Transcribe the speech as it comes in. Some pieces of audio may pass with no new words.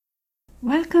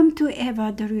Welcome to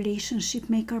Eva, the Relationship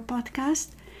Maker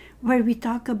podcast, where we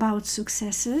talk about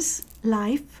successes,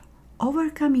 life,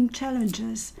 overcoming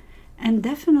challenges, and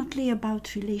definitely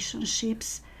about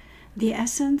relationships, the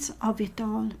essence of it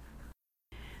all.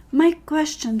 My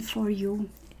question for you: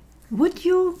 would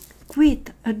you quit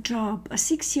a job, a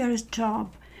 6 year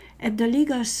job, at the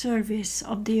legal service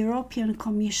of the European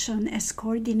Commission as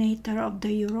coordinator of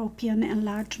the European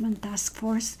Enlargement Task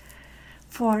Force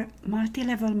for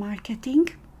multi-level marketing?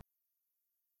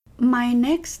 My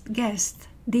next guest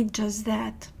did just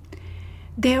that.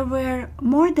 There were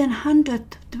more than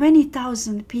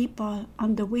 120,000 people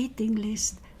on the waiting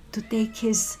list to take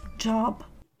his job.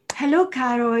 Hello,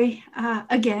 Károly,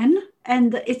 again,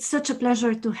 and it's such a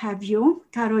pleasure to have you.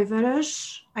 Károly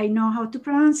Vörös, I know how to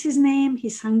pronounce his name.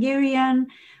 He's Hungarian,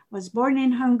 was born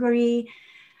in Hungary,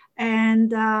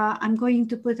 and I'm going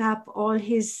to put up all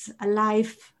his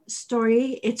life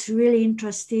story. It's really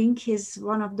interesting. He's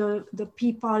one of the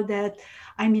people that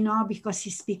I'm in awe because he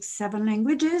speaks 7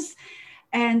 languages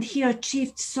and he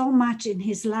achieved so much in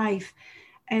his life.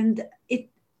 And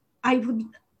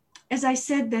as I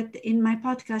said that in my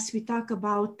podcast, we talk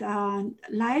about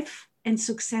life and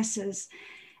successes,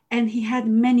 and he had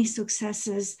many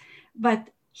successes, but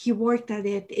he worked at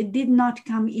it. It did not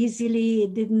come easily.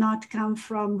 It did not come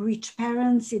from rich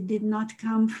parents. It did not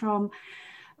come from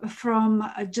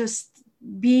just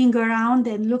being around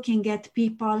and looking at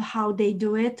people, how they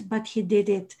do it, but he did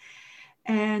it.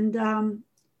 And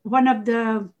one of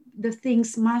the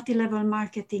things, multi-level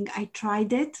marketing, I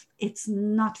tried it. It's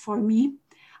not for me.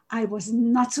 I was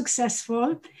not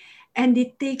successful. And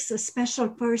it takes a special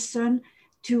person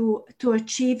to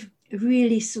achieve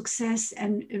really success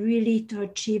and really to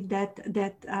achieve that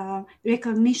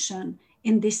recognition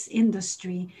in this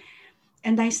industry.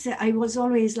 And I was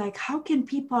always like, how can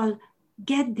people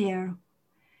get there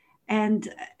and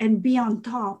be on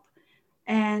top?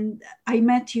 And I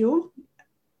met you.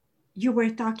 You were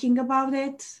talking about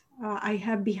it. I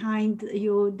have behind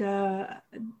you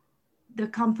the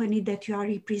company that you are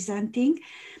representing.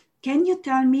 Can you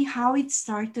tell me how it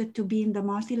started to be in the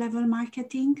multi-level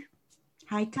marketing?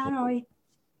 Hi, Károly.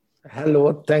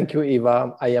 Hello, thank you,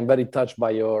 Eva. I am very touched by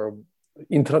your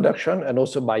introduction and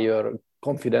also by your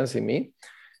confidence in me,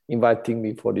 inviting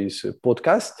me for this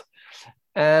podcast.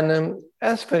 And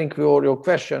answering your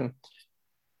question,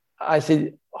 I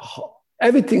said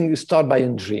everything starts by a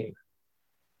dream,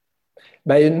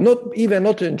 by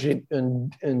not a dream,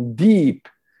 a deep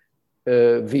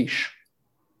wish.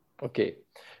 Okay,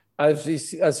 as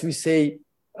we say,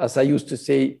 as I used to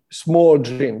say, small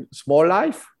dream, small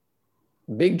life,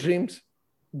 big dreams,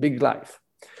 big life.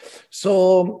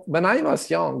 So when I was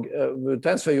young, to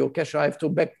answer your question, I have to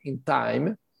back in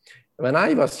time. When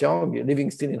I was young, living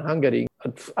still in Hungary,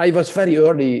 I was very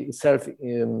early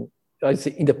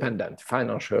independent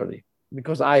financially,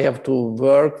 because I have to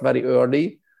work very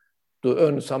early to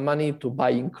earn some money to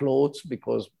buying clothes,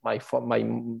 because my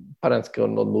parents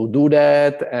could not do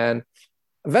that. And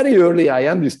very early I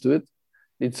understood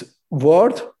it's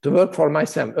worth to work for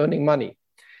myself, earning money.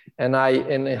 And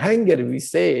in Hungary we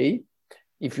say,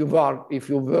 if you work,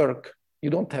 you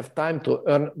don't have time to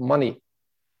earn money.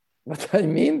 What I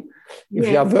mean, if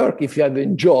you have a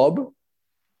job,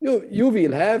 you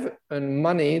will have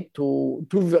money to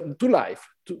life.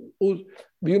 Do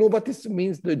you know what this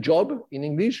means? The job in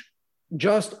English,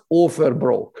 just offer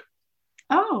broke.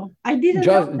 Oh, I didn't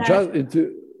know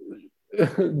that.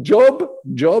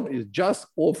 Job is just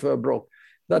offer broke.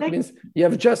 That means you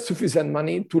have just sufficient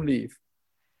money to live,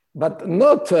 but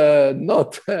not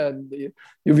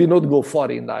you will not go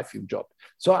far in life with job.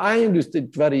 So I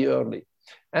understood very early.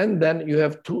 And then you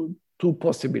have two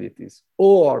possibilities.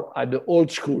 Or at the old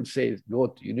school says, go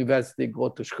to university, go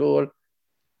to school,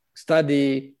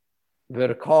 study,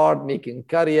 work hard, making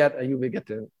career, and you will get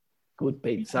a good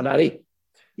paid salary.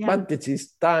 Yeah. But it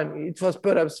is time. It was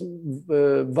perhaps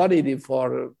valid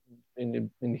for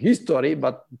in history,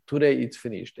 but today it's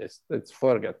finished. Let's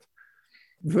forget.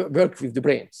 Work with the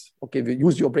brains. Okay,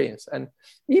 use your brains. And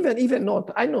even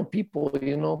not, I know people,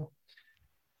 you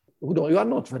are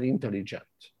not very intelligent.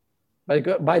 By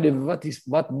the way,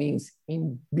 what means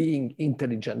in being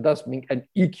intelligent does mean an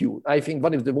EQ. I think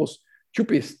one of the most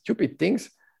stupid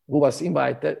things who was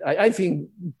invited. I think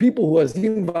people who was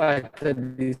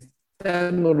invited this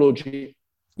terminology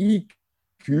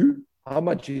EQ. How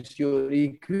much is your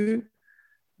EQ?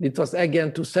 It was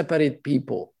again to separate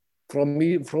people from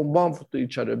one to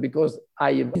each other, because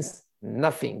I means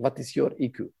nothing. What is your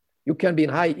EQ? You can be in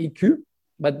high EQ,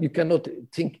 but you cannot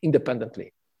think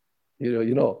independently.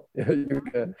 You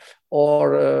can,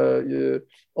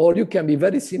 or you can be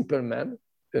very simple man,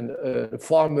 a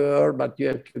farmer, but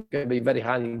you can be very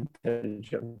highly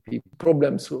intelligent people,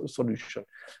 problem solution.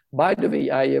 By the way,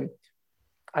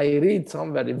 I read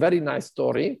somewhere a very nice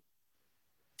story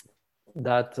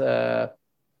that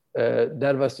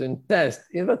there was a test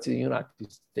in the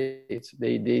United States.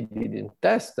 They did a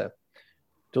test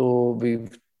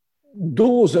with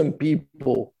dozen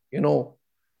people, you know,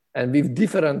 and with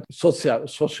different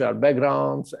social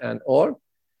backgrounds and all,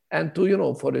 and to, you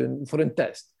know, for a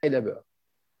test, high level.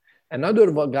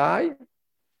 Another guy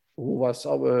who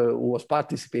was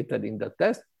participated in the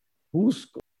test, who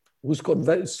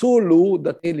scored so low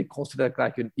that nearly considered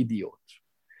like an idiot.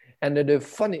 And the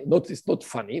funny, it's not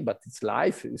funny, but it's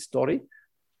life, it's story.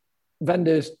 When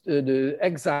the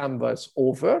exam was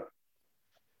over,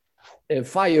 a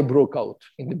fire broke out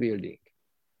in the building,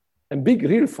 a big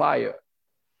real fire.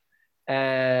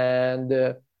 And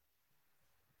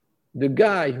the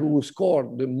guy who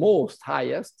scored the most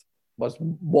highest was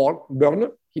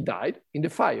burned. He died in the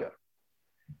fire.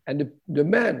 And the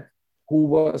man who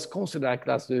was considered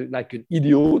like an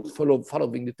idiot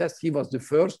following the test, he was the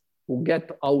first who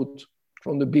get out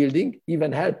from the building,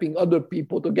 even helping other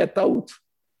people to get out.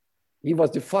 He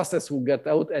was the fastest who got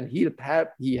out, and he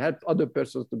helped other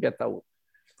persons to get out.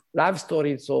 Life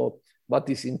story. So what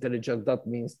is intelligence? That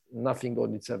means nothing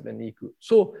on itself and equal.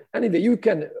 So anyway, you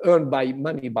can earn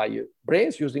money by your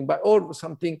brains or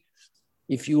something.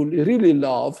 If you really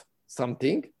love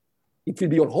something, it will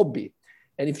be your hobby.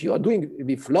 And if you are doing it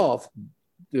with love,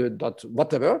 that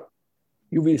whatever,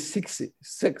 you will succeed,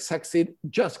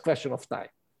 just question of time.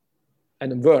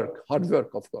 And hard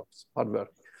work, of course, hard work.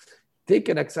 Take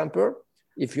an example.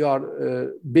 If you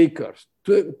are bakers,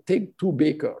 take two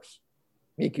bakers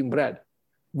making bread.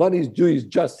 One is doing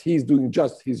just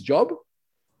his job.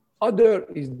 Other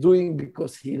is doing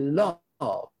because he loves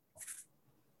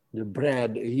the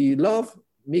bread. He loves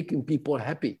making people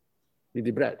happy with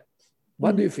the bread.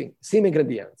 What do you think? Same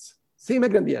ingredients,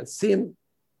 same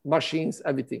machines,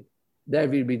 everything. There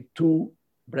will be two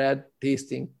bread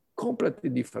tasting completely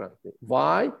differently.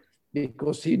 Why?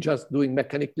 Because he just doing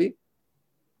mechanically.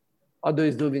 Other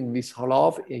is doing with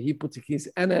love, and he puts his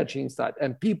energy inside,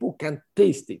 and people can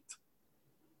taste it.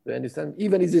 You understand?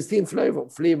 Even it's the same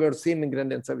flavor, same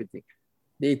ingredients, everything.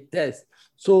 They taste.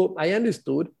 So I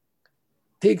understood.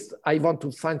 I want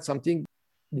to find something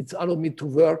that allows me to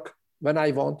work when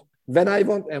I want,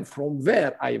 and from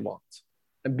where I want,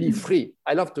 and be free.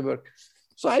 I love to work.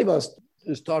 So I was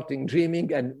starting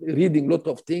dreaming and reading a lot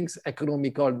of things,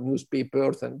 economical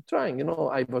newspapers, and trying, you know,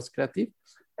 I was creative.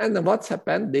 And then what's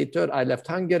happened later, I left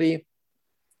Hungary,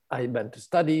 I went to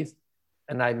studies,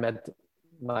 and I met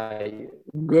my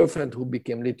girlfriend who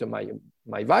became later my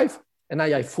wife. And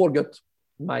I forgot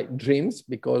my dreams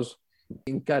because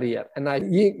in career.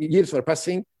 And years were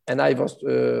passing, and I was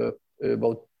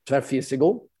about 12 years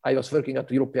ago, I was working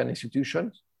at European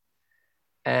institutions.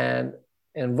 And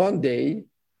one day,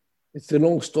 it's a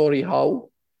long story how,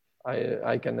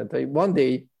 I cannot tell you. One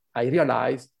day, I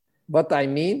realized what I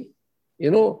mean. You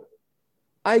know,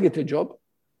 I get a job,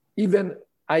 even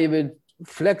I have a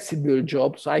flexible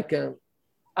job, so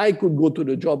I could go to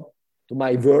the job, to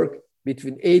my work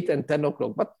between 8 and 10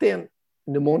 o'clock, but 10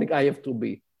 in the morning I have to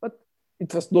be. But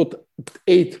it was not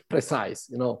 8 precise,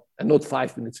 you know, and not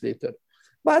 5 minutes later.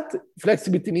 But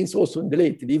flexibility means also in the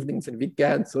late evenings and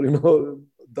weekends, or, you know,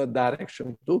 that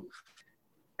direction too.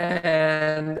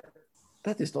 And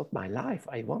that is not my life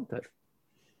I wanted.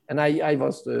 And I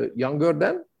was younger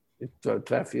then,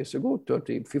 12 years ago,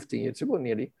 15 years ago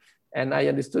nearly. And I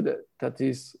understood that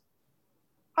is,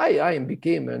 I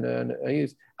became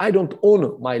I don't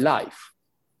own my life.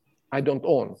 I don't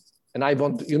own. And I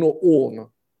want, you know, own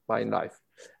my life.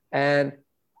 And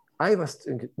I was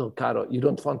thinking, no, Caro, you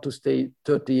don't want to stay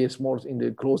 30 years more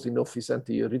close in the office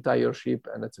until you retire ship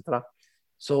and etc.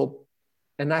 So,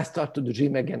 and I started to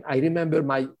dream again. I remember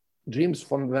my dreams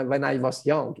from when I was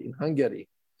young in Hungary.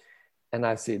 And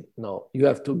I said, no, you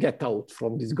have to get out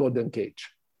from this golden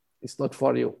cage. It's not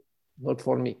for you, not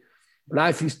for me.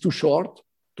 Life is too short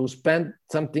to spend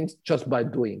something just by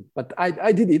doing. But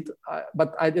I did it,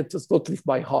 but I just not with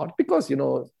my heart because, you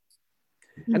know,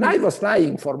 and I was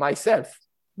lying for myself.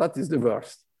 That is the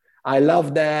worst. I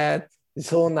love that. It's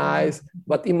so nice.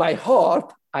 But in my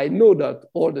heart, I know that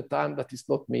all the time that it's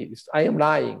not me. I am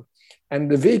lying.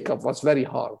 And the wake up was very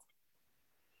hard.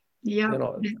 Yeah, you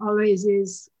know, it always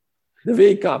is. The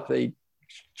wake up, like,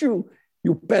 you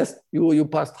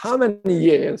passed how many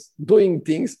years doing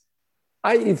things?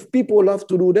 If people love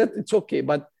to do that, it's okay.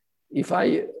 But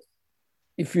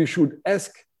if you should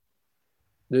ask,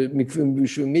 we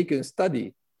should make a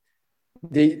study.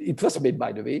 It was made,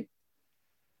 by the way.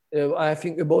 I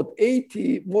think about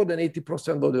 80, more than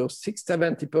 80%, or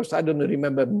 70%, I don't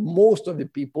remember, most of the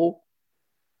people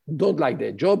don't like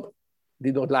their job.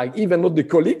 They don't like, even not the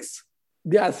colleagues.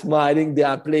 They are smiling, they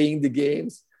are playing the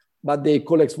games, but their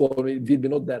colleagues will be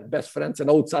not their best friends. And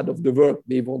outside of the work,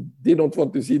 they don't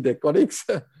want to see their colleagues.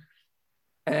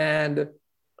 And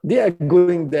they are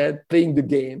going there, playing the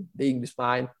game, the English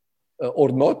fine, or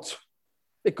not,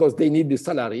 because they need the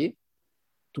salary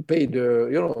to pay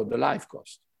the life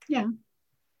cost. Yeah.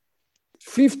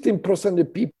 15%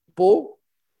 of people,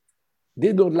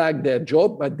 they don't like their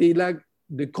job, but they like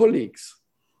the colleagues.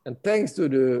 And thanks to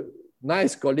the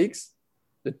nice colleagues,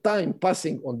 the time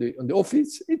passing on the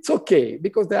office, it's okay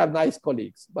because they have nice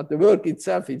colleagues, but the work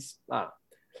itself is,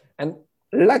 and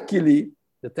luckily,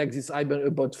 the text is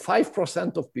about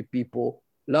 5% of people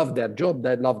love their job,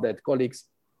 they love their colleagues.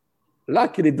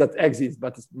 Luckily that exists,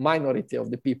 but it's minority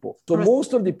of the people. So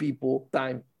most of the people,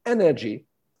 time, energy,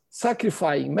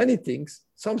 sacrificing many things,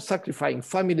 some sacrificing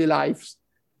family lives,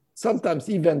 sometimes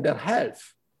even their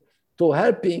health, to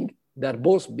helping their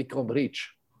boss become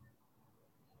rich.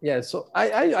 Yeah, so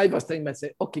I was telling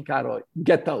myself, okay, Caro,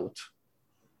 get out.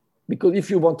 Because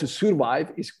if you want to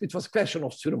survive, it was a question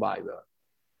of survival.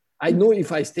 I know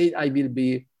if I stay, I will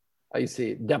be, I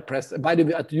say, depressed. By the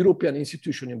way, at the European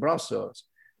institution in Brussels,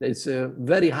 there's a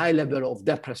very high level of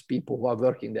depressed people who are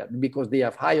working there because they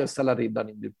have higher salary than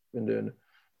in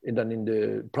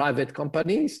the private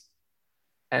companies.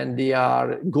 And they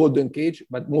are golden cage,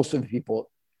 but most of the people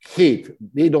hate,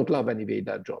 they don't love anyway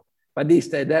that job. But they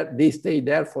stay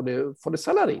there for the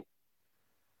salary.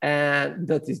 And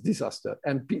that is disaster.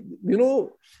 And,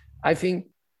 I think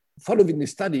following the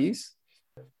studies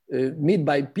made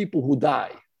by people who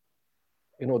die.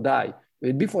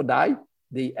 Before die,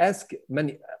 they ask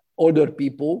many older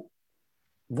people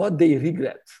what they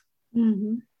regret.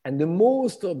 Mm-hmm. And the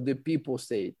most of the people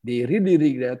say they really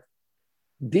regret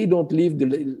they don't live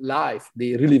the life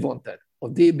they really wanted,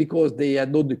 because they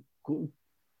had not the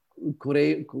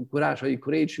courage,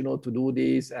 to do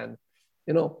this,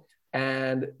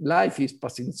 and life is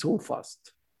passing so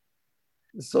fast.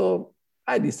 So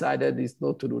I decided it's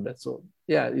not to do that. So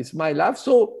yeah, it's my life.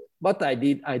 So what I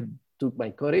did, I took my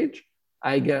courage.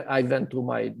 I went to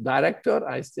my director.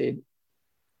 I said,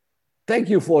 thank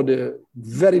you for the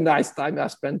very nice time I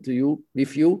spent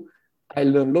with you. I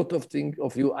learned a lot of things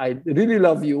of you. I really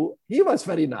love you. He was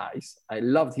very nice.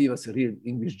 He was a real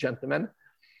English gentleman.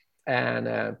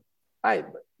 And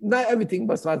not everything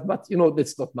was right, but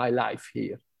that's not my life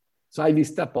here. So I will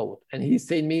step out. And he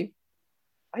said to me,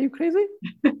 are you crazy?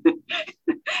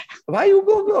 Why you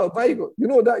go? Why you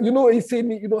go? He said to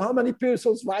me, how many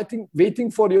persons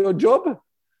waiting for your job,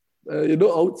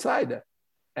 outside.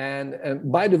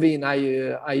 And by the way,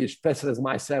 I specialize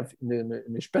myself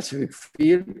in a specific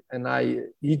field, and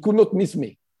he could not miss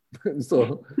me.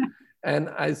 So, and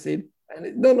I said,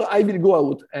 no, I will go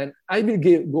out and I will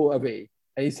go away.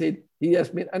 And he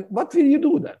asked me, and what will you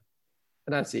do then?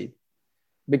 And I said,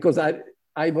 because I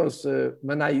was,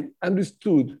 when I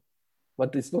understood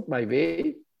what is not my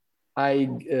way, I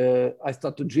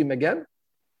start to dream again,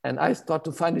 and I start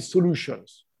to find the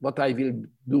solutions, what I will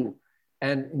do.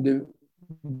 And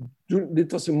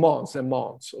it was months and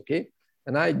months, okay?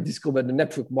 And I discovered the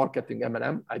network marketing,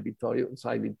 MLM, I will tell you, so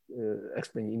I will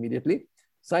explain immediately.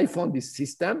 So I found this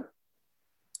system,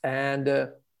 and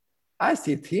I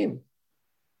said to him,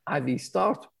 I will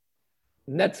start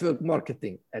network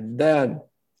marketing. And then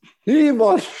he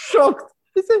was shocked.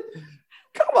 He said,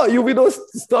 come on, you will not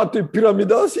start a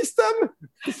pyramidal system?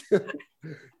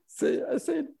 So I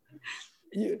said,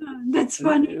 that's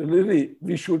funny. Really,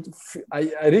 we should.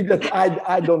 I regret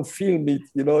I don't film it.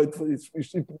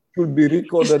 It should be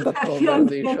recorded, that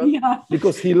conversation,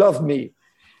 because he loved me.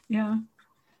 Yeah.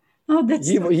 Oh, that's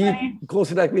he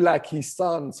considered me like his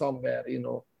son somewhere.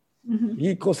 Mm-hmm.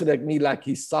 He considered me like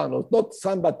his son, or not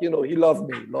son, but he loved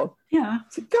me. Yeah. I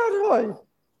said, God,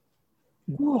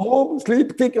 go home,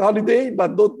 sleep, take a holiday,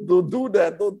 but don't do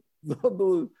that. Don't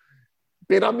do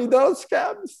pyramidal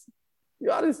scams.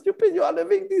 You are stupid. You are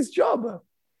living this job.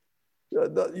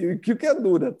 You can't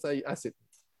do that. I said,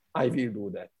 I will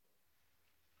do that.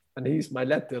 And here's my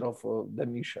letter of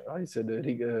demission. I said,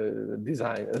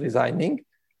 resigning.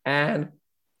 And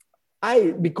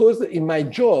because in my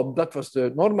job, that was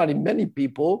normally many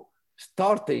people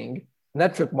starting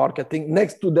network marketing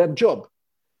next to their job.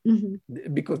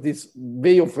 Mm-hmm. Because this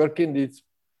way of working is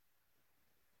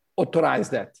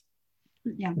authorized that.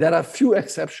 Yeah. There are few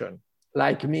exceptions.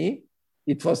 Like me,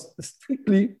 it was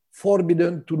strictly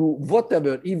forbidden to do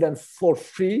whatever, even for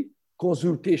free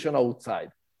consultation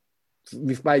outside.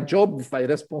 With my job, with my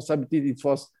responsibility, it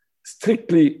was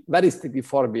very strictly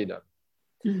forbidden.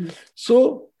 Mm-hmm.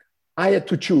 So I had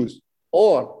to choose,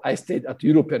 or I stayed at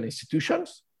European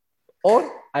institutions,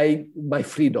 or my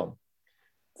freedom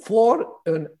for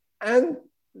an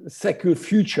unsecure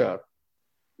future,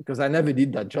 because I never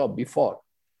did that job before.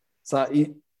 So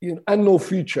and no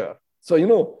future. So,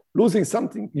 losing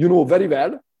something very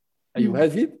well, and you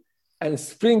have it, and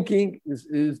springing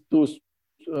is to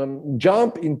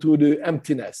jump into the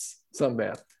emptiness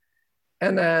somewhere.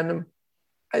 And then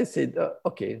I said,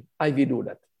 okay, I will do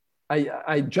that.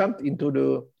 I jumped into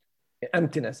the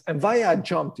emptiness. And why I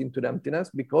jumped into the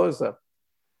emptiness? Because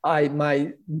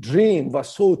my dream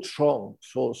was so strong,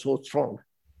 so strong.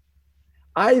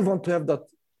 I want to have that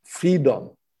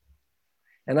freedom.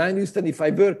 And I understand if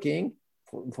I'm working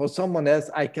for someone else,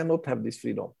 I cannot have this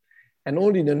freedom. And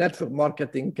only the network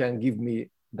marketing can give me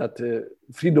that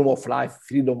freedom of life,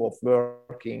 freedom of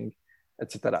working,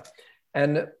 etc.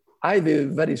 And I have a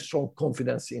very strong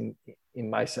confidence in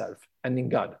myself and in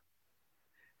God.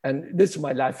 And this is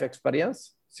my life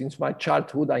experience. Since my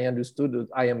childhood, I understood that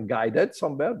I am guided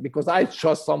somewhere because I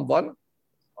trust someone,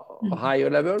 a higher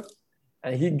level,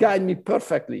 and he guided me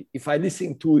perfectly. If I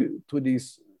listen to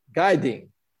this guiding,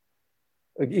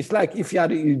 it's like if you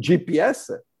have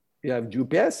GPS,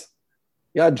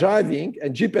 you are driving,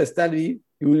 and GPS telling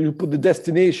you put the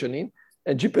destination in,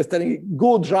 and GPS telling you,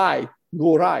 go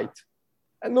right.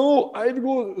 And no, I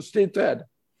go straight ahead.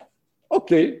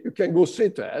 Okay, you can go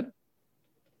straight ahead.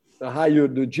 The higher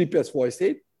the GPS voice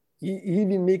said, he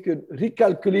will make a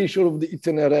recalculation of the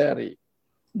itinerary.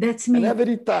 That's me. And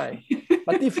every time.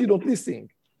 But if you don't listen,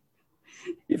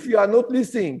 if you are not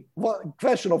listening, one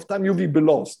question of time, you will be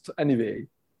lost anyway.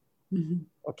 Mm-hmm.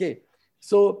 Okay.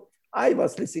 So I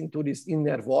was listening to this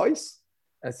inner voice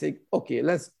and saying, okay,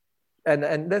 let's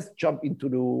jump into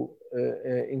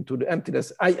the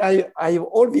emptiness. I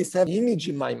always have an image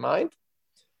in my mind,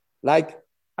 like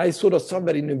I saw that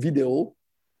somewhere in a video,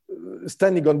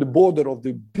 standing on the border of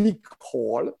the big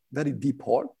hall, very deep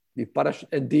hall, with parachute,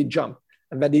 and they jump.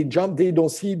 And when they jump, they don't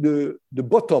see the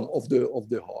bottom of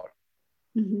the hall.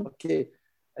 Mm-hmm. Okay,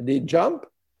 and they jump,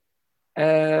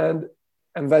 and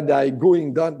when they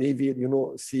going down, they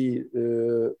will, see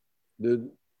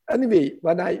anyway.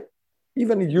 When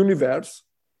even in universe,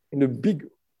 in the big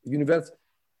universe,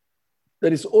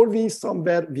 there is always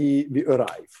somewhere we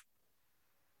arrive.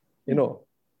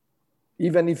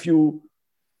 Even if you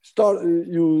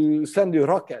send your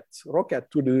rocket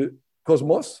to the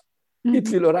cosmos, mm-hmm. It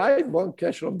will arrive one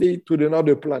question of day to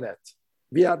another planet.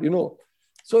 We are,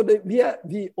 so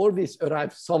we always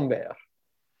arrive somewhere.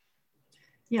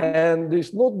 Yeah. And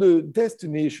it's not the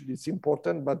destination that's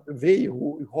important, but the way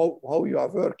how you are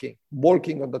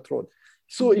walking on that road.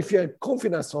 So if you have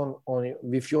confidence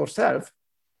with yourself,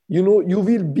 you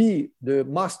will be the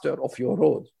master of your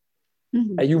road,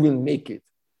 mm-hmm. and you will make it.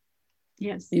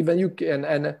 Yes. Even you can.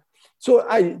 And so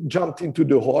I jumped into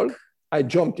the hall.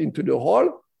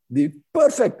 The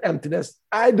perfect emptiness.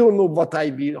 I don't know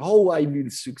how I will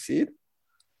succeed.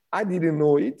 I didn't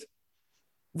know it,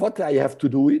 what I have to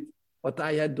do it, but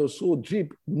I had the so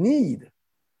deep need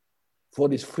for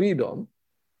this freedom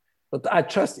that I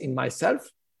trust in myself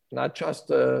and I trust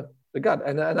the God.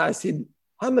 And I said,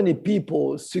 how many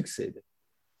people succeed?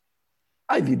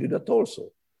 I will do that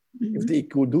also. Mm-hmm. If they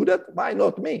could do that, why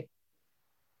not me?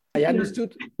 I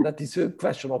understood that it's a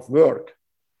question of work.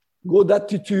 Good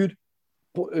attitude,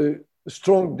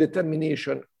 strong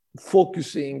determination,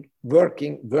 focusing,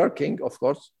 working, of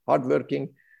course, hard working,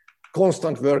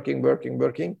 constant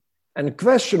working, and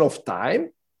question of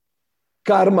time,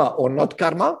 karma or not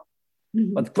karma,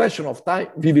 mm-hmm. but question of time,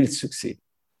 we will succeed.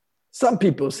 Some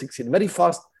people succeed very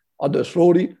fast, others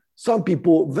slowly, some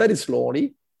people very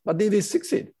slowly, but they will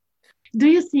succeed. Do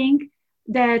you think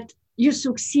that you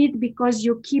succeed because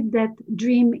you keep that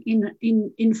dream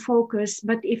in focus,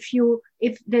 but if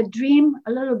the dream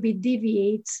a little bit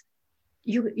deviates,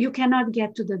 you cannot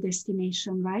get to the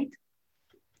destination, right?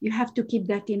 You have to keep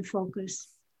that in focus.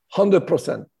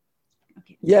 100%.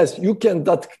 Okay. Yes,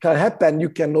 that can happen. You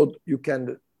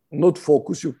cannot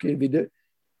focus.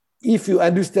 If you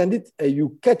understand it,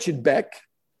 you catch it back,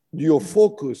 your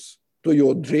focus to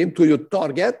your dream, to your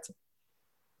target,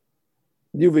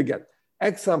 you will get.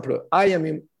 Example, I am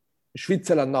in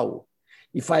Switzerland now.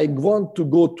 If I want to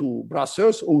go to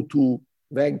Brussels or to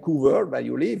Vancouver, where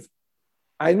you live,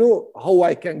 I know how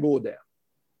I can go there.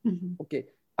 Mm-hmm. Okay.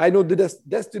 I know the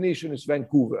destination is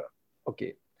Vancouver.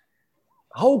 Okay.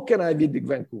 How can I visit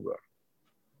Vancouver?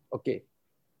 Okay.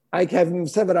 I have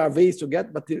several ways to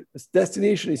get, but the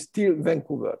destination is still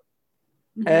Vancouver.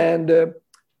 Mm-hmm. And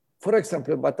for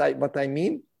example, what I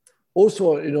mean,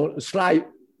 also,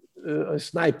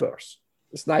 snipers.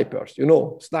 Snipers, you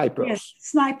know, snipers. Yes,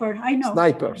 sniper, I know.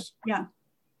 Snipers. Yeah.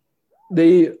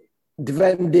 When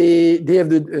they have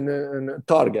the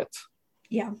target.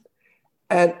 Yeah.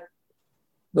 And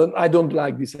I don't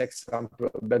like this example,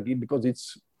 but because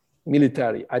it's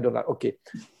military, I don't like. Okay,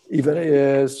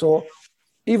 even so,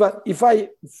 even if I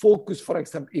focus, for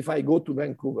example, if I go to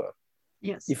Vancouver,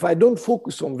 yes. If I don't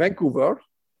focus on Vancouver,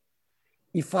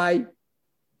 if I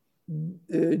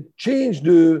change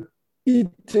the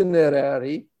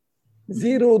itinerary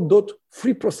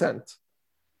 0.3%,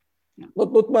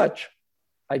 not much,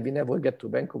 I will never get to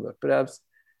Vancouver. Perhaps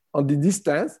on the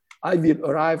distance, I will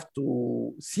arrive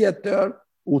to Seattle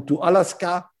or to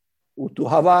Alaska or to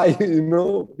Hawaii, you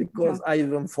know, because I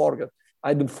don't forget.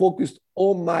 I don't focus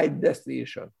on my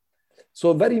destination.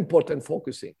 So very important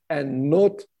focusing and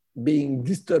not being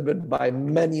disturbed by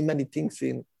many things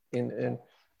in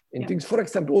things. For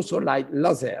example, also like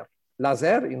laser,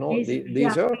 you know,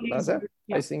 laser.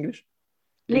 Nice English.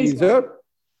 Laser.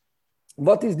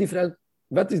 What is different?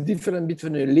 What is different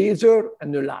between a laser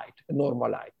and a light, a normal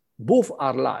light? Both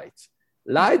are lights.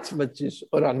 Light, which is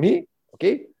around me,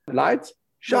 okay? Light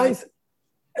shines,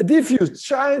 diffused,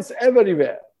 shines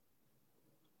everywhere.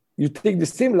 You take the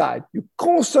same light, you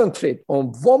concentrate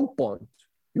on one point,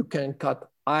 you can cut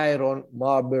iron,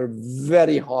 marble,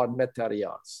 very hard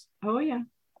materials. Oh, yeah.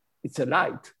 It's a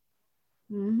light.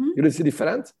 Mm-hmm. You see the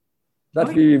difference? That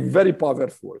will be very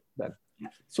powerful then. Yeah.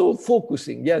 So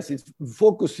focusing, yes, it's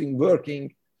focusing,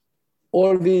 working,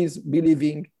 always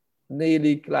believing,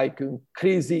 nailing like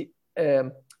crazy,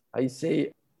 I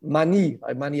say, mania,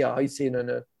 I say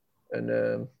tell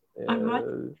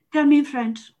me in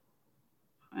French.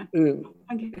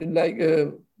 Like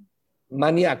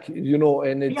maniac, you know,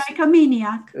 and it's like a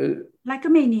maniac, like a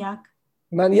maniac.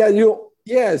 Maniac,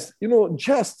 yes, you know,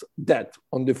 just that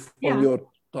on your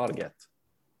target,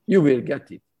 you will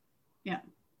get it. Yeah,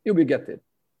 you will get it,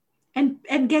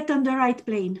 and get on the right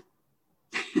plane.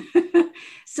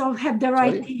 So have the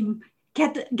right team.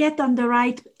 Get on the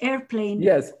right airplane.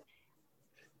 Yes,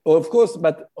 of course,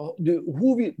 but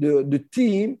the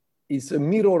team is a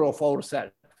mirror of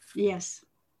ourselves. Yes.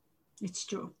 It's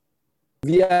true.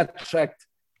 We attract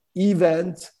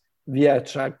events, we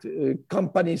attract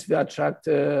companies, we attract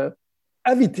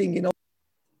everything, you know.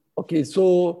 Okay,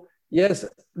 so yes,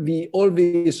 we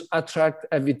always attract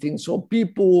everything. So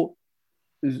people,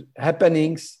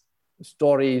 happenings,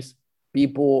 stories,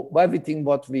 people, everything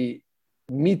what we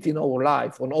meet in our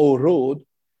life, on our road,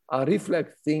 are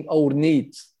reflecting our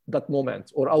needs that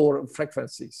moment or our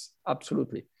frequencies,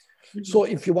 absolutely. Mm-hmm. So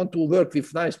if you want to work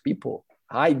with nice people,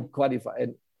 high qualified,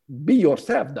 and be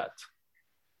yourself that,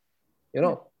 you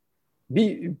know,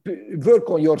 work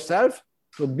on yourself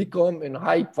to become a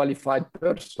high qualified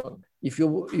person. If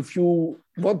you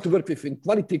want to work with a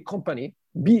quality company,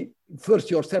 be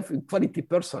first yourself a quality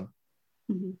person.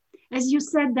 Mm-hmm. As you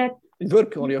said that.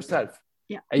 Work on yourself.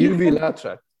 Yeah. And you will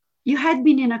attract. You had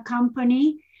been in a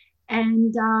company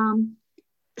and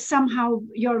somehow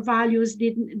your values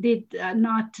did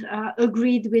not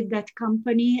agreed with that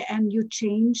company, and you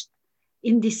changed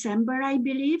in December, I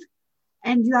believe,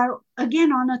 and you are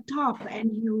again on a top,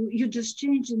 and you just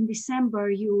changed in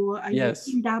December. You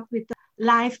teamed up with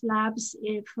Life Labs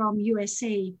from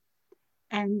USA,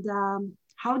 and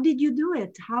how did you do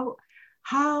it? How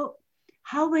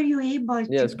were you able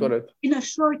to, in a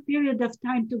short period of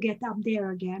time, to get up there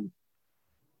again?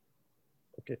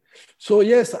 Okay. So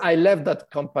yes, I left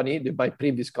that company, my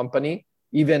previous company,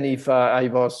 even if I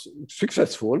was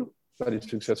successful, very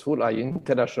successful. I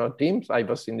international teams. I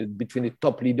was between the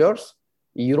top leaders,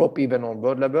 Europe, even on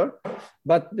world level.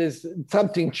 But there's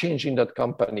something changed in that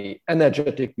company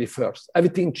energetically first.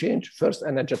 Everything changed first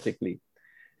energetically.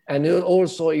 And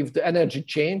also if the energy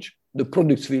change, the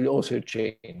products will also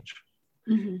change.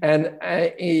 Mm-hmm. And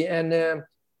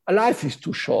life is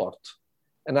too short.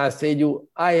 And I say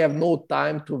I have no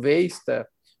time to waste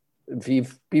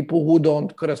with people who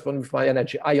don't correspond with my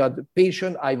energy. I had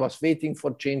patient. I was waiting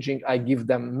for changing. I give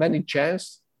them many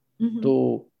chances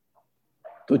to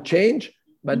change,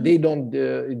 but they don't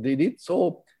did it.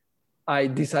 So I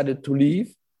decided to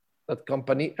leave that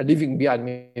company, leaving behind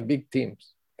me big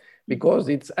teams, because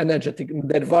it's energetic.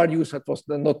 Their values, that was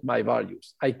not my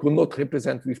values. I could not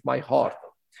represent with my heart.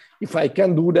 If I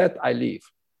can do that, I leave.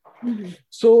 Mm-hmm.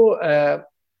 So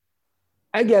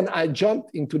again, I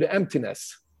jumped into the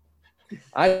emptiness.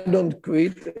 I don't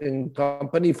quit a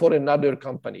company for another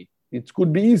company. It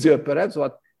could be easier perhaps,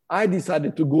 but I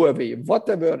decided to go away,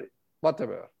 whatever.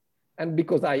 And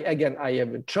because I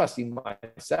have trust in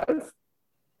myself,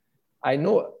 I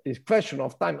know it's question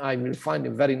of time, I will find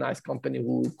a very nice company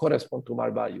who correspond to my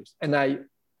values. And I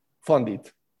found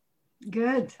it.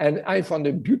 Good. And I found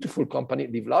a beautiful company,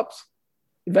 Develops,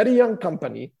 very young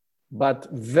company, but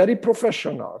very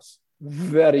professionals,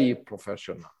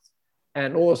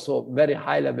 and also very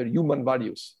high level human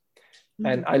values.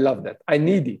 And I love that. I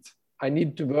need it. I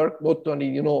need to work not only,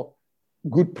 you know,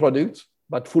 good products,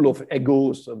 but full of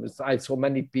egos. I saw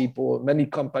many people, many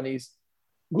companies,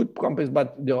 good companies,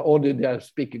 but they are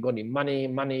speaking only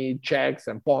money, checks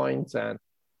and points. And,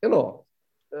 you know,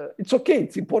 it's okay.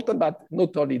 It's important, but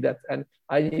not only that. And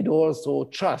I need also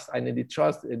trust. I need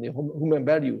trust in the human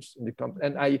values in the company.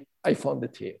 And I found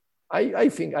it here. I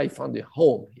think I found a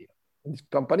home here in this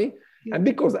company. Yeah. And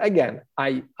because, again,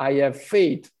 I have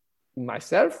faith in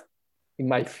myself, in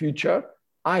my future.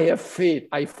 I have faith.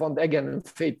 I found, again,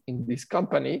 faith in this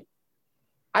company.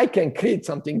 I can create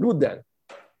something good then.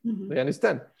 Mm-hmm. Do you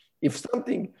understand?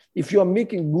 If you are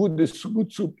making good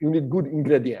soup, you need good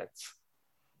ingredients.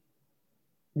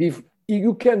 If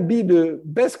you can be the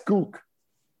best cook,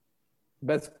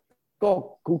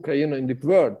 you know, in the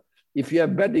world, if you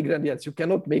have bad ingredients, you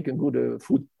cannot make a good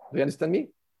food. Do you understand me?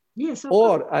 Yes.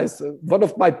 Or as one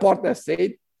of my partners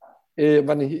said,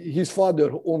 when his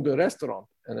father owned a restaurant,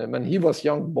 and when he was a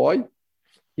young boy,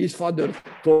 his father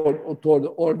told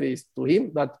always to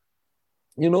him that,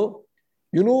 you know,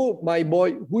 my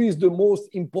boy, who is the most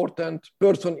important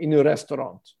person in a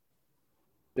restaurant?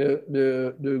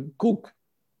 The cook.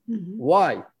 Mm-hmm.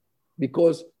 Why?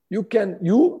 Because you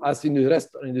as in the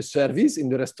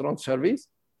restaurant service,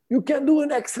 you can do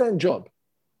an excellent job.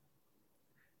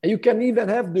 And you can even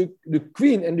have the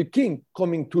queen and the king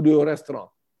coming to the restaurant.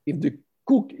 If the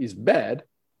cook is bad,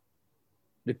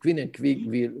 the queen and queen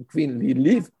will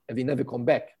leave and will never come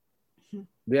back. Mm-hmm.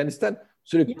 Do you understand?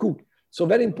 So the cook. So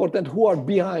very important, who are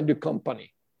behind the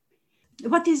company.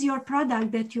 What is your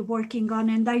product that you're working on?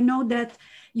 And I know that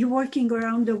you're working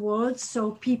around the world,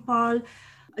 so people,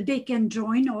 they can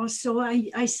join also.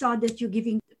 I saw that you're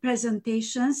giving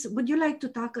presentations. Would you like to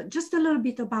talk just a little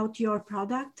bit about your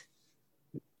product?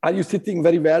 Are you sitting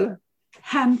very well?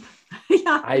 Hemp.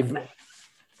 Yeah. I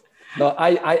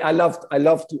love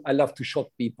to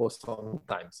shock people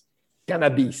sometimes.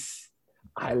 Cannabis.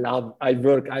 I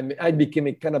became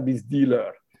a cannabis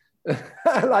dealer.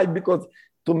 Because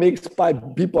to make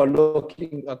people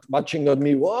watching at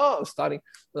me, wow,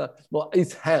 no,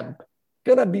 it's hemp.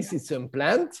 Cannabis is a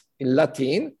plant in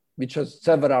Latin, which has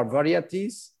several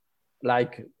varieties,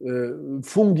 like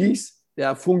fungus. There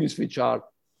are fungus which are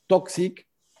toxic,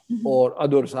 mm-hmm. or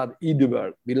others are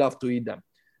edible. We love to eat them.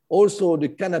 Also, the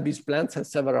cannabis plants have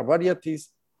several varieties.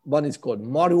 One is called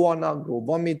marijuana, grow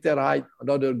 1 meter high.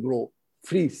 Another grow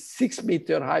 6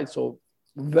 meter high, so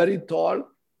very tall.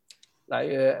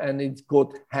 And it's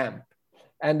called hemp.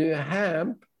 And the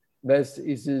hemp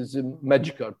is a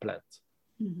magical plant.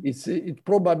 Mm-hmm. It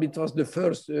probably was the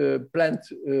first plant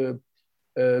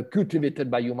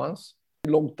cultivated by humans a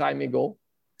long time ago,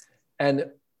 and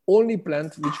only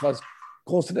plant which was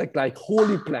considered like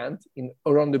holy plant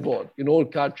around the world, in all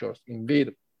cultures,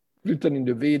 written in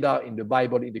the Veda, in the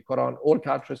Bible, in the Quran, all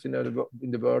cultures in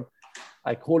the world,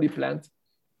 like holy plant.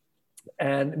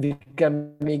 And we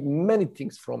can make many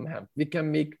things from hemp. We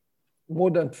can make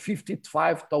more than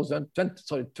 25,000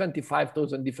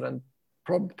 different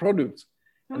products.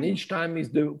 Mm-hmm. And each time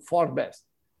is the far best.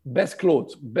 Best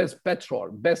clothes, best petrol,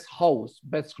 best house,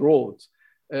 best roads,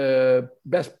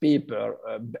 best paper,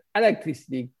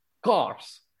 electricity,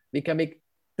 cars. We can make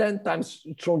 10 times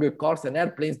stronger cars and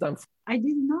airplanes than. I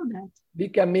didn't know that. We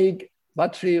can make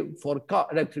battery for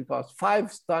electric cars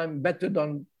 5 times better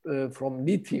than from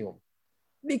lithium.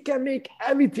 We can make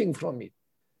everything from it.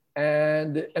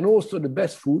 And also the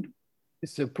best food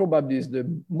is probably is the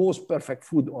most perfect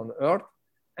food on earth,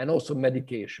 and also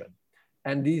medication.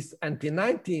 And this until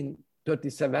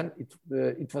 1937,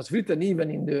 it was written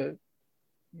even in the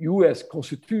US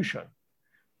Constitution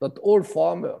that all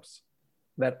farmers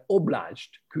were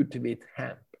obliged to cultivate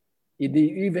hemp. They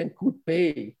even could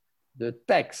pay the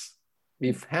tax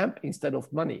with hemp instead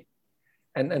of money.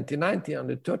 And until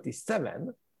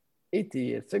 1937, 80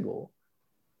 years ago,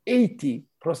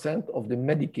 80% of the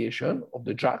medication, of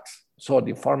the drugs sold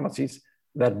in pharmacies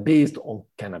were based on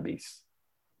cannabis.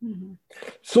 Mm-hmm.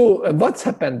 So what's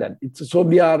happened then? It's not,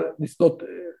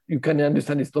 you can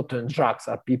understand it's not drugs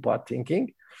as people are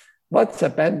thinking. What's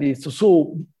happened is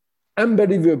so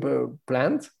unbelievable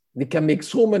plants. They can make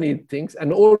so many things,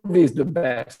 and always the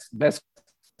best.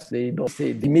 They don't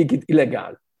say, they make it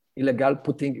illegal,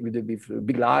 putting with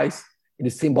big lies in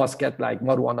the same basket like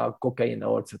marijuana, cocaine,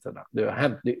 or etc. The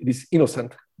hemp, this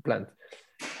innocent plant.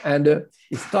 And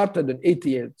it started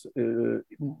in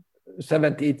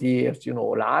 70, 80 years,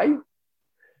 lie.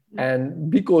 And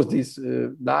because this,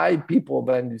 people,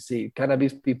 when you say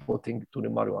cannabis, people think to the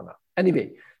marijuana.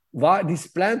 Anyway, why this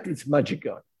plant is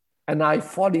magical. And I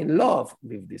fall in love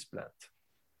with this plant.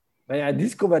 When I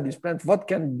discovered this plant, what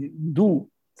can do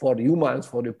for humans,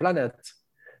 for the planet,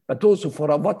 but also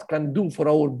for what can do for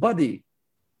our body.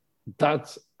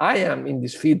 That I am in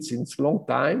this field since a long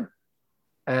time,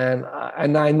 and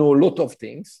I know a lot of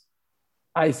things.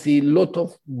 I see a lot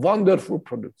of wonderful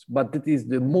products, but it is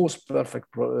the most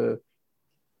perfect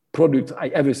product I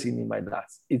ever seen in my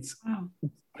life. It's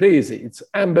crazy. It's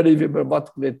unbelievable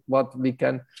what we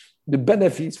can, the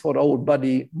benefits for our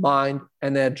body, mind,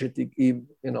 energetic,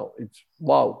 it's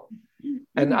wow.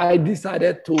 And I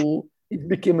decided it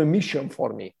became a mission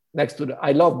for me. Next to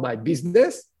I love my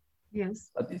business.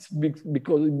 Yes. But it's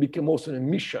because it became also a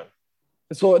mission.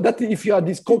 So that if you are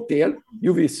this cocktail,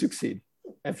 you will succeed.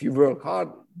 If you work hard,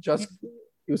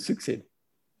 you succeed.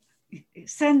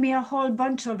 Send me a whole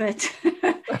bunch of it.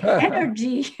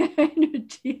 Energy.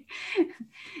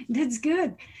 That's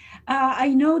good.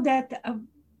 I know that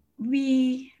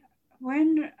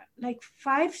when like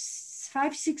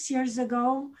 5-6 years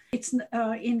ago, it's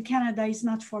in Canada, it's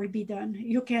not forbidden.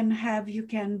 You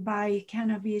can buy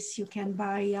cannabis, you can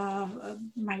buy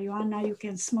marijuana, you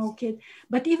can smoke it.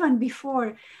 But even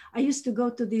before, I used to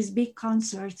go to these big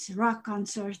concerts, rock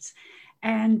concerts,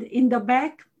 and in the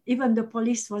back, even the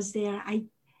police was there.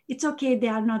 It's okay, they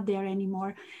are not there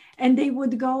anymore. And they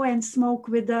would go and smoke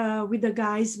with the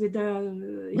guys in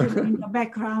the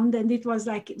background, and it was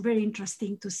like very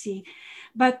interesting to see.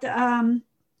 But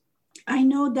I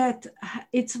know that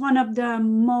it's one of the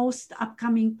most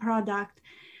upcoming product,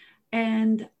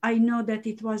 and I know that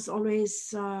it was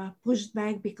always pushed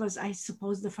back because I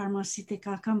suppose the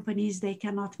pharmaceutical companies, they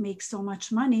cannot make so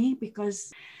much money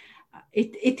because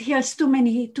it has too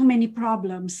many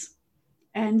problems.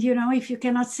 And if you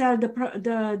cannot sell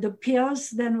the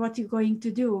pills, then what are you going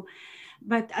to do?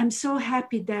 But I'm so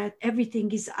happy that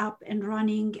everything is up and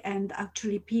running, and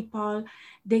actually people,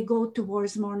 they go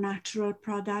towards more natural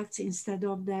products instead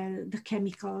of the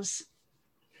chemicals.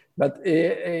 But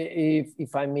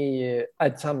if I may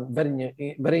add some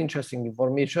very, very interesting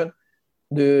information,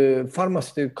 the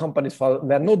pharmaceutical companies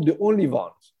were not the only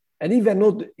ones. And even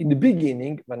not in the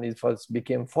beginning, when it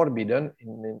became forbidden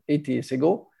 80 years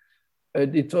ago,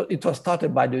 it was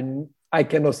started by I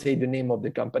cannot say the name of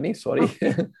the company, sorry.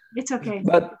 Okay. It's okay.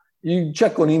 But you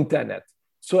check on internet.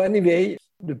 So anyway,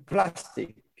 the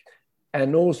plastic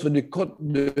and also the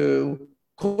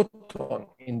cotton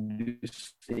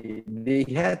industry, they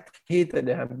hated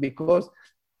them because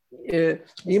in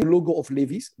the logo of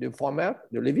Levi's, the farmer,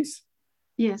 the Levi's.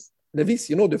 Yes. Levi's,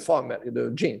 the farmer,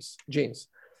 the jeans. Yes.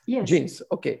 Jeans,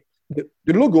 okay.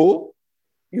 The logo,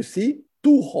 you see,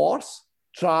 2 horse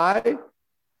try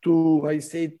to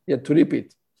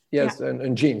repeat, yes, yeah.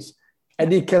 and jeans.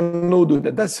 And they cannot do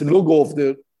that. That's the logo of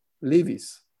the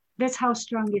Levi's. That's how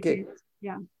strong it is.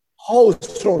 Yeah. How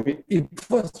strong it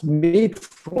was made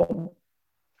from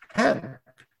hemp.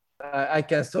 I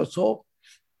can say so.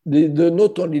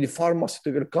 Not only the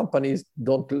pharmaceutical companies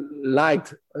don't like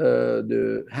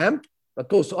the hemp,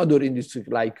 but also other industries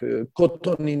like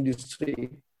cotton industry,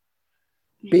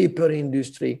 paper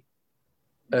industry,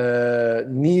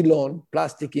 nylon,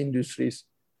 plastic industries.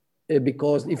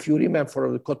 Because if you remember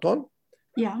for the cotton,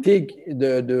 take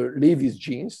the Levi's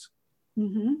jeans.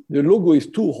 Mm-hmm. The logo is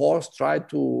 2 horse. Try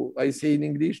to, I say in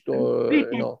English, to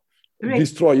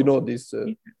destroy. This.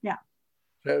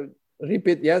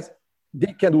 Repeat. Yes,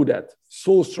 they can do that.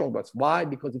 So strong, but why?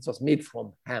 Because it was made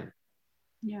from hemp.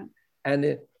 Yeah.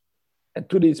 And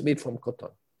today it's made from cotton.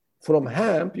 From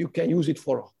hemp, you can use it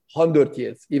for 100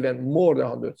 years, even more than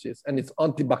 100 years, and it's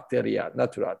antibacterial,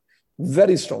 natural,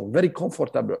 very strong, very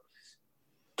comfortable.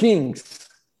 Kings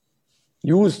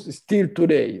use still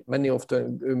today, many of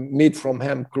them made from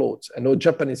hemp clothes. I know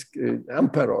Japanese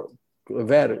emperor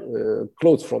wear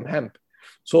clothes from hemp.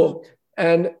 So,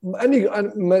 and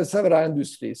several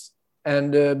industries,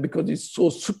 and because it's so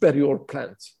superior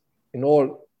plants in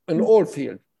all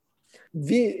fields.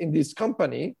 We, in this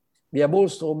company, we have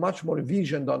also much more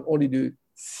vision than only the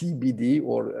CBD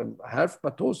or health,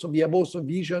 but also we have also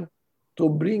vision to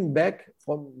bring back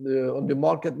on the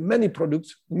market many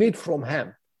products made from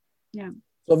hemp. Yeah.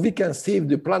 So we can save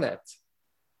the planet.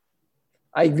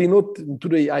 I will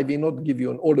not give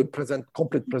you all the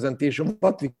complete presentation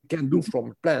what we can do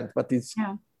from plant, but it's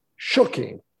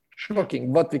shocking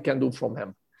what we can do from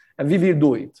hemp, and we will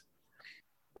do it.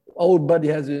 Our body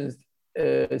has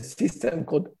a system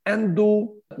called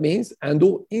endo, means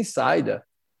endo inside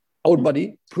our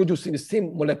body producing the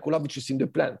same molecule which is in the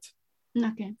plant.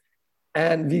 Okay.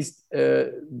 And this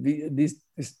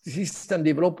system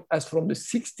developed as from the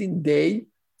 16th day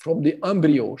from the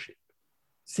embryo shape.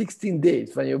 16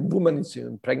 days, when your woman is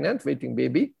pregnant, waiting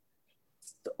baby,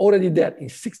 already there in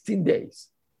 16 days.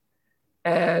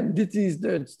 And this is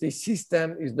the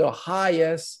system is the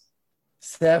highest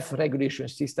self-regulation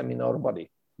system in our body,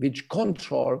 which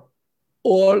control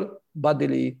all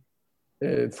bodily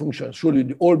functions,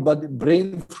 surely all body,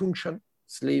 brain function,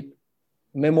 sleep,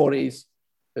 memories,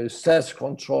 stress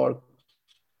control,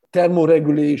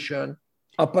 thermoregulation,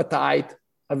 appetite,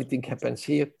 everything happens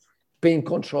here, pain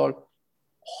control,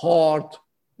 heart,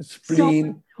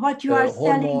 spleen, so what you are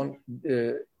hormone.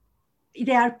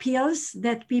 There are pills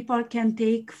that people can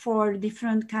take for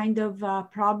different kind of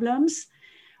problems,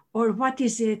 or what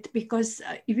is it? Because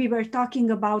we were talking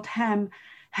about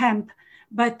hemp,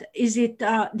 but is it,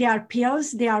 there are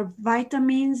pills, there are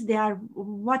vitamins,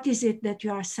 what is it that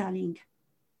you are selling?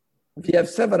 We have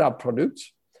several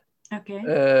products.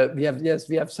 Okay.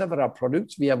 We have several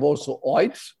products. We have also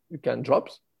oils you can drop.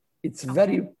 It's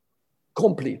very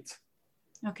complete.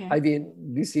 Okay. I mean,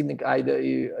 this evening,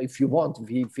 if you want,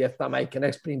 if you have time, I can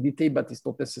explain in detail, but it's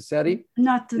not necessary.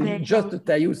 Not today. Just to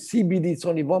tell you, CBD is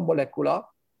only one molecule.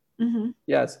 Mm-hmm.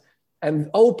 Yes. And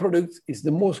our product is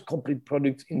the most complete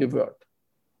product in the world.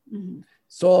 Mm-hmm.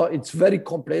 So it's very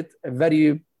complete, and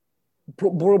very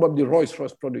probably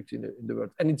Rolls-Royce product in the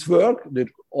world. And its work, the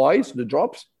oils, the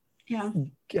drops,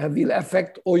 will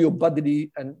affect all your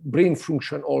bodily and brain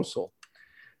function also.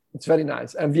 It's very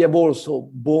nice. And we have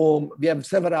also we have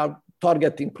several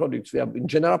targeting products. We have in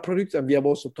general products, and we have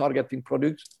also targeting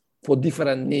products for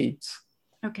different needs.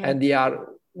 Okay. And they are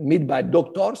made by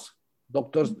doctors.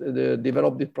 Doctors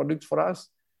develop these products for us.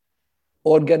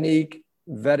 Organic,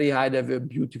 very high level,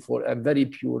 beautiful, and very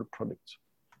pure products.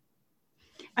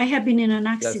 I have been in an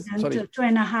accident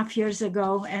 2.5 years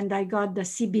ago, and I got the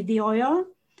CBD oil.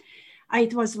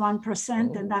 It was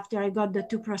 1%, and after I got the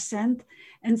 2%,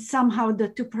 and somehow the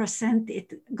 2%,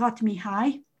 it got me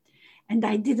high, and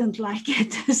I didn't like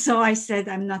it. So I said,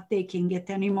 I'm not taking it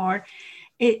anymore.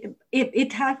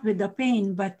 It helped with the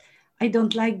pain, but I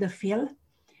don't like the feel.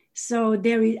 So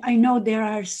I know there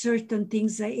are certain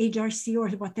things, HRC or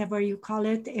whatever you call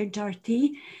it,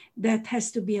 HRT, that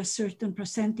has to be a certain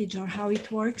percentage or how it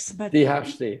works. But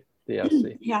THC.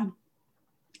 Yeah.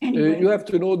 Anyway. You have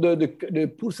to know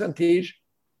the percentage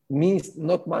means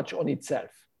not much on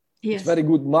itself. Yes. It's very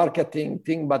good marketing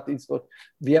thing, but it's not.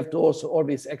 We have to also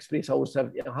always express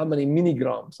ourselves how many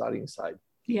milligrams are inside.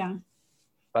 Yeah.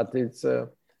 But it's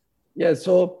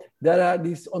so there are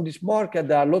on this market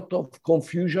there are a lot of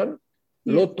confusion,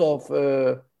 lot of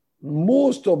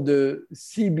most of the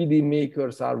CBD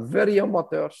makers are very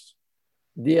amateurs.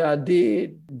 They are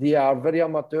very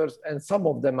amateurs, and some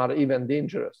of them are even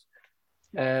dangerous.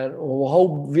 And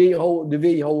how they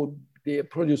are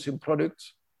producing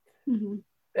products,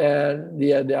 and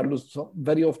they are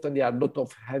very often there are a lot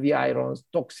of heavy irons,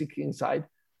 toxic inside.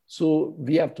 So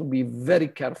we have to be very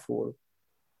careful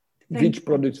which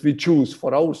products we choose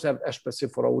for ourselves, especially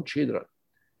for our children.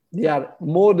 They are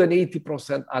more than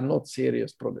 80% are not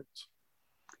serious products.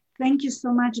 Thank you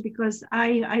so much, because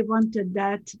I wanted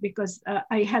that, because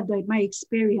I had my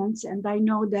experience, and I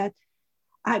know that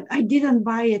I didn't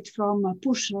buy it from a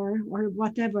pusher or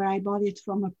whatever. I bought it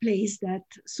from a place that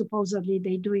supposedly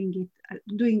they're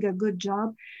doing a good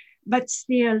job. But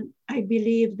still, I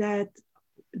believe that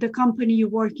the company you're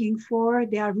working for,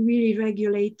 they are really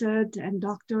regulated, and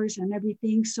doctors and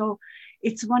everything. So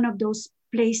it's one of those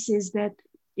places that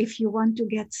if you want to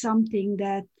get something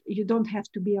that you don't have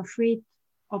to be afraid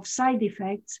of side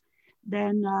effects,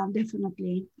 then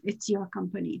definitely it's your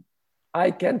company.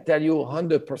 I can tell you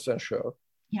 100% sure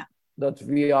that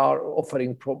we are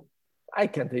offering, I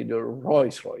can tell you the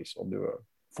Rolls-Royce of the world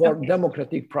for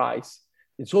democratic price.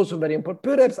 It's also very important.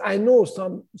 Perhaps I know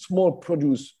some small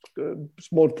produce,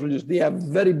 they have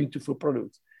very beautiful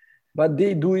products, but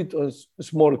they do it on a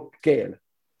small scale.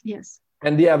 Yes.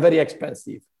 And they are very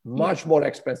expensive, much more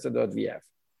expensive than we have.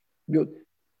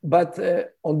 But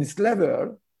on this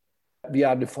level, we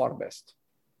are the far best.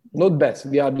 Not best,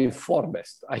 we are the far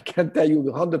best. I can tell you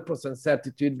with 100%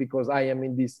 certitude, because I am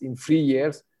in 3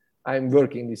 years, I'm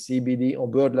working the CBD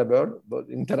on world level, but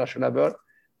international level.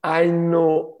 I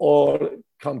know all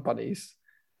companies,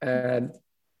 and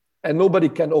nobody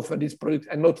can offer this product,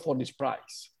 and not for this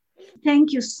price.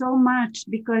 Thank you so much,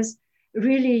 because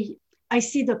really I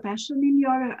see the passion in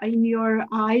your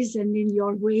eyes and in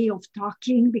your way of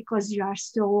talking, because you are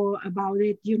so about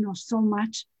it, you know so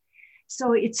much.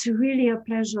 So it's really a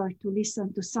pleasure to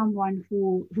listen to someone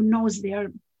who knows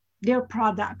their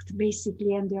product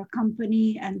basically, and their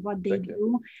company and what they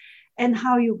do. and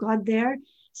how you got there.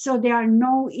 So there are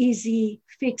no easy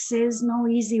fixes, no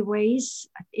easy ways.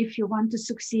 If you want to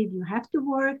succeed, you have to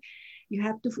work, you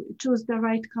have to choose the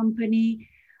right company.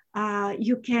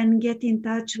 You can get in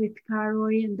touch with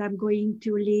Karoy, and I'm going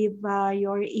to leave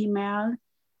your email.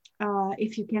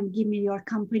 If you can give me your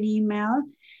company email.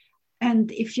 And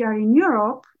if you're in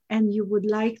Europe and you would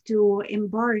like to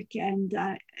embark and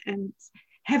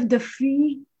have the free,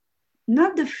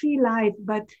 not the free life,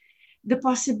 but the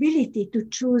possibility to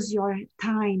choose your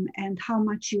time and how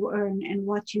much you earn and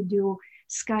what you do,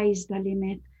 sky is the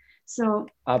limit. So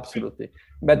absolutely.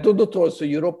 But not also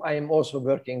Europe, I am also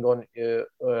working on,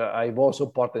 I've also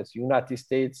partnered United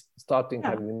States, starting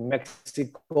having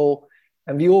Mexico,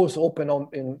 and we also open on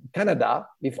in Canada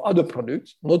with other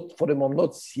products, not for the moment,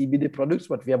 not CBD products,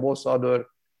 but we have also other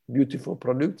beautiful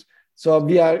products. So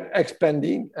we are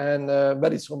expanding, and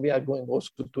very soon we are going also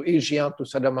to Asia, to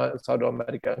South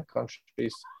American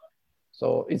countries.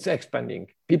 So it's expanding.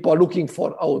 People are looking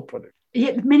for our product.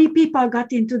 Yeah, many people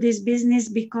got into this business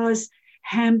because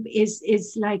hemp is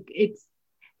like it's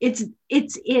the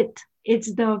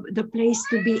place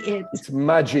to be. It's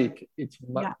magic. It's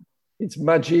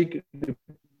magic. The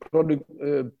product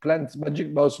plants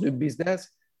magic, but also the business.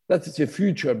 That is a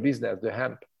future business. The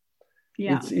hemp.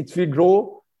 Yeah. It will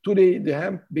grow. Today, the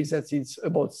hemp business is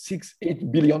about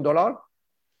 $6-8 billion.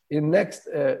 In the next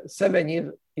 7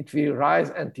 years, it will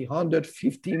rise until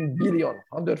 115 billion.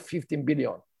 115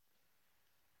 billion.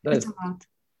 That's a lot.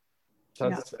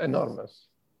 That's enormous.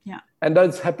 Yeah. And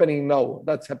that's happening now.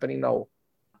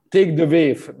 Take the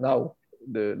wave now,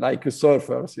 like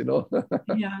surfers, you know.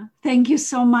 Yeah. Thank you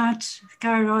so much,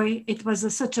 Karoy. It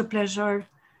was such a pleasure.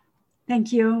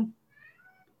 Thank you.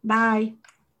 Bye.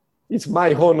 It's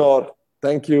my honor.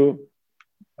 Thank you.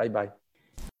 Bye-bye.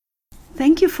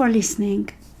 Thank you for listening.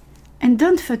 And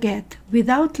don't forget,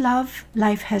 without love,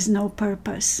 life has no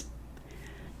purpose.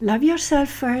 Love yourself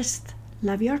first.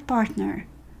 Love your partner.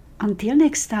 Until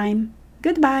next time,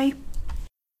 goodbye.